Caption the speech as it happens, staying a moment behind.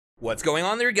What's going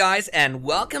on there, guys, and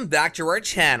welcome back to our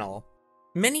channel.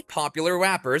 Many popular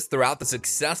rappers throughout the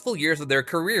successful years of their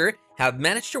career have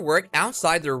managed to work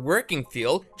outside their working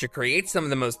field to create some of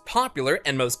the most popular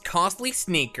and most costly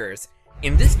sneakers.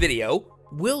 In this video,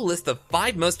 we'll list the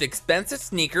 5 most expensive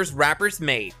sneakers rappers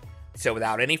made. So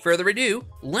without any further ado,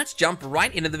 let's jump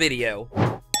right into the video.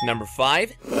 Number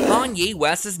 5. Kanye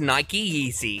West's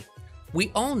Nike Yeezy. We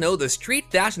all know the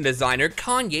street fashion designer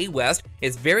Kanye West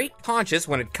is very conscious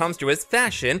when it comes to his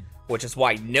fashion, which is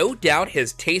why no doubt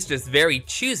his taste is very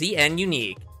choosy and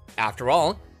unique. After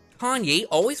all, Kanye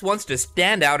always wants to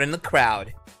stand out in the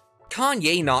crowd.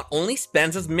 Kanye not only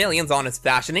spends his millions on his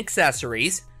fashion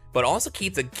accessories, but also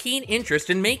keeps a keen interest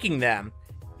in making them.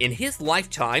 In his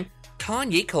lifetime,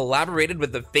 Kanye collaborated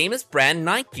with the famous brand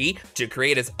Nike to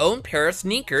create his own pair of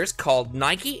sneakers called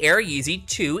Nike Air Yeezy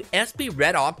 2 SB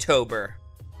Red October.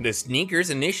 The sneakers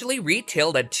initially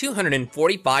retailed at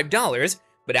 $245,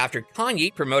 but after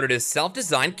Kanye promoted his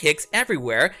self-designed kicks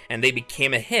everywhere and they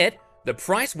became a hit, the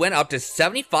price went up to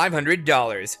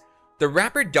 $7,500. The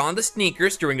rapper donned the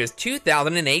sneakers during his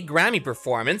 2008 Grammy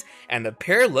performance, and the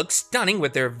pair looked stunning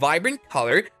with their vibrant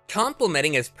color,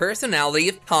 complementing his personality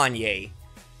of Kanye.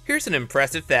 Here's an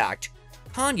impressive fact.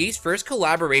 Kanye's first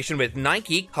collaboration with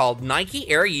Nike, called Nike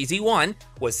Air Yeezy 1,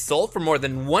 was sold for more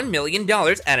than $1 million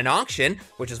at an auction,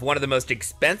 which is one of the most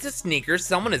expensive sneakers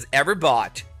someone has ever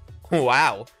bought.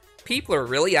 Wow, people are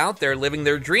really out there living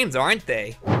their dreams, aren't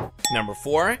they? Number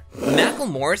 4.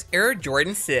 Macklemore's Air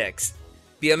Jordan 6.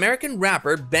 The American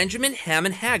rapper Benjamin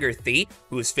Hammond Haggerty,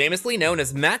 who is famously known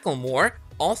as Macklemore,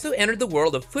 also entered the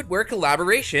world of footwear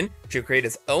collaboration to create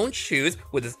his own shoes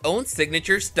with his own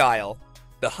signature style.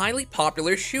 The highly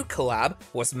popular shoe collab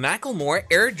was Macklemore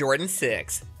Air Jordan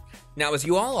 6. Now, as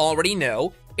you all already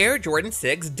know, Air Jordan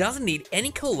 6 doesn't need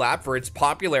any collab for its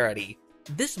popularity.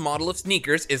 This model of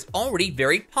sneakers is already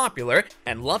very popular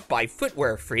and loved by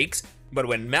footwear freaks, but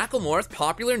when Macklemore's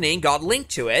popular name got linked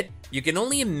to it, you can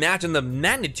only imagine the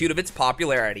magnitude of its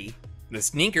popularity. The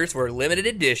sneakers were limited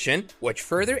edition, which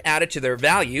further added to their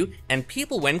value, and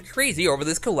people went crazy over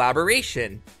this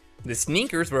collaboration. The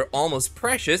sneakers were almost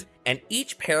precious, and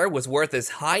each pair was worth as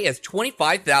high as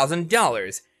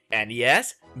 $25,000. And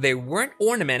yes, they weren't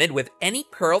ornamented with any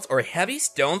pearls or heavy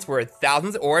stones worth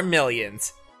thousands or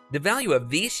millions. The value of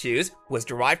these shoes was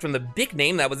derived from the big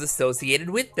name that was associated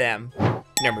with them.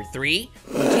 Number 3.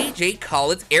 DJ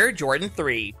Khaled's Air Jordan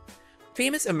 3.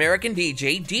 Famous American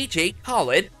DJ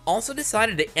Khaled also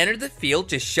decided to enter the field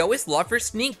to show his love for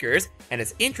sneakers and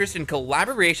his interest in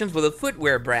collaborations with a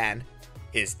footwear brand.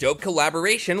 His dope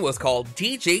collaboration was called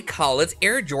DJ Khaled's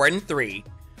Air Jordan 3.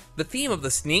 The theme of the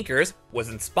sneakers was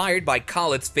inspired by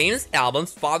Khaled's famous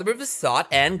albums Father of Assad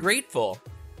and Grateful.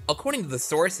 According to the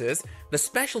sources, the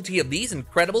specialty of these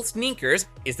incredible sneakers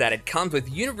is that it comes with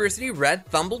university red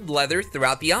tumbled leather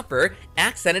throughout the upper,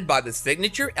 accented by the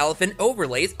signature elephant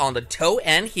overlays on the toe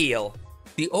and heel.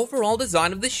 The overall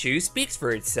design of the shoe speaks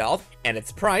for itself, and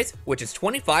its price, which is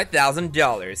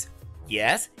 $25,000.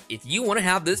 Yes, if you want to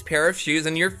have this pair of shoes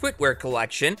in your footwear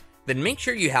collection, then make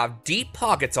sure you have deep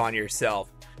pockets on yourself.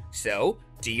 So,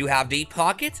 do you have deep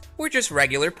pockets or just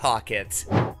regular pockets?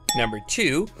 Number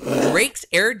 2. Drake's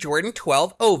Air Jordan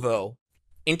 12 OVO.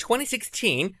 In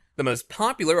 2016, the most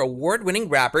popular award-winning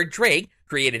rapper Drake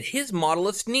created his model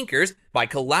of sneakers by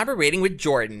collaborating with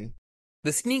Jordan.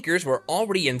 The sneakers were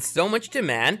already in so much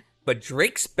demand, but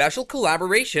Drake's special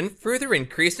collaboration further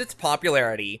increased its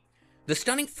popularity. The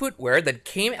stunning footwear that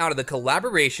came out of the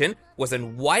collaboration was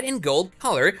in white and gold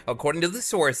color, according to the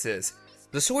sources.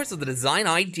 The source of the design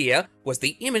idea was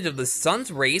the image of the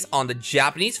sun's rays on the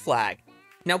Japanese flag.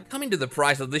 Now, coming to the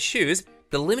price of the shoes,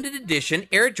 the limited edition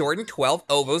Air Jordan 12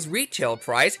 OVO's retail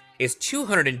price is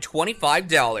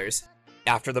 $225.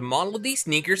 After the model of these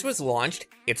sneakers was launched,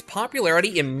 its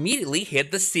popularity immediately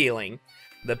hit the ceiling.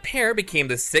 The pair became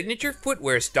the signature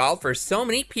footwear style for so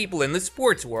many people in the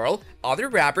sports world, other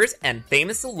rappers, and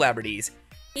famous celebrities.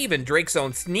 Even Drake's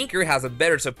own sneaker has a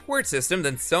better support system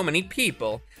than so many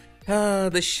people.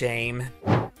 The shame.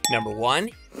 Number 1.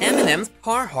 Eminem's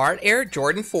Carhartt Air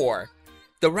Jordan 4.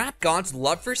 The rap god's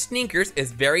love for sneakers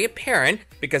is very apparent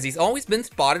because he's always been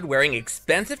spotted wearing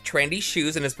expensive trendy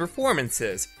shoes in his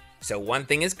performances. So one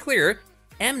thing is clear,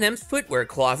 Eminem's footwear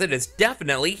closet is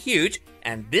definitely huge,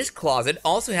 and this closet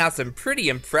also has some pretty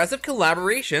impressive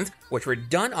collaborations which were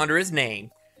done under his name.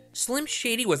 Slim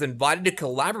Shady was invited to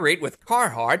collaborate with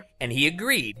Carhartt, and he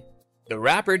agreed. The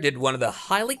rapper did one of the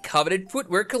highly coveted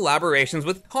footwear collaborations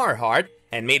with Carhartt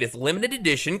and made his limited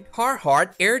edition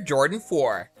Carhartt Air Jordan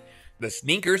 4. The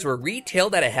sneakers were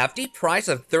retailed at a hefty price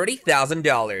of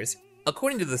 $30,000.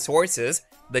 According to the sources,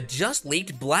 the just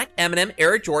leaked black M&M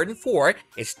Air Jordan 4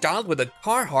 is styled with a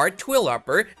Carhartt twill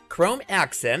upper, chrome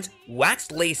accents,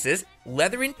 waxed laces,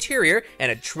 leather interior,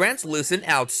 and a translucent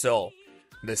outsole.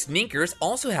 The sneakers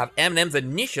also have M&M's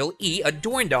initial E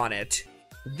adorned on it.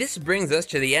 This brings us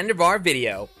to the end of our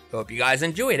video. Hope you guys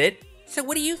enjoyed it. So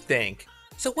what do you think?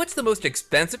 So what's the most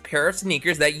expensive pair of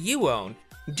sneakers that you own?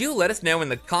 Do let us know in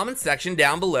the comment section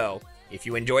down below. If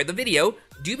you enjoyed the video,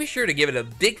 do be sure to give it a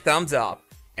big thumbs up.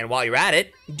 And while you're at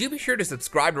it, do be sure to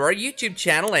subscribe to our YouTube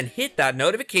channel and hit that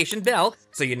notification bell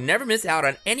so you never miss out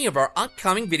on any of our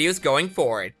upcoming videos going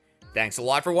forward. Thanks a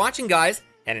lot for watching, guys,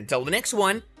 and until the next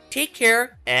one, take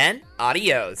care and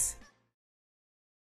adios.